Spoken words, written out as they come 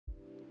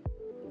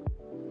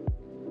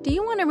Do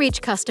you want to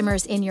reach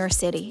customers in your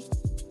city?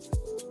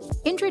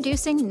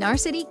 Introducing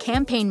Narcity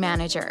Campaign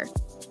Manager.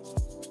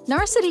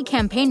 Narcity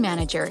Campaign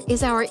Manager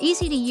is our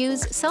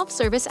easy-to-use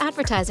self-service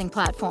advertising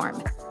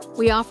platform.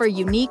 We offer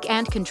unique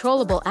and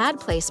controllable ad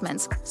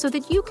placements so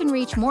that you can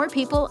reach more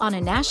people on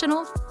a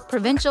national,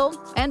 provincial,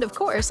 and of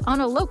course,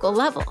 on a local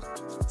level.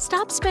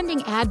 Stop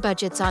spending ad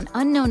budgets on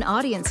unknown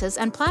audiences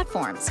and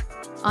platforms.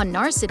 On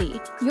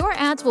Narcity, your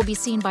ads will be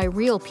seen by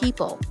real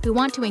people who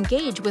want to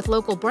engage with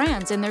local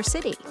brands in their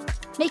city,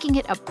 making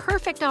it a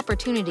perfect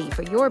opportunity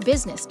for your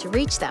business to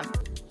reach them.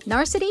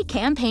 Narcity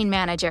Campaign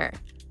Manager.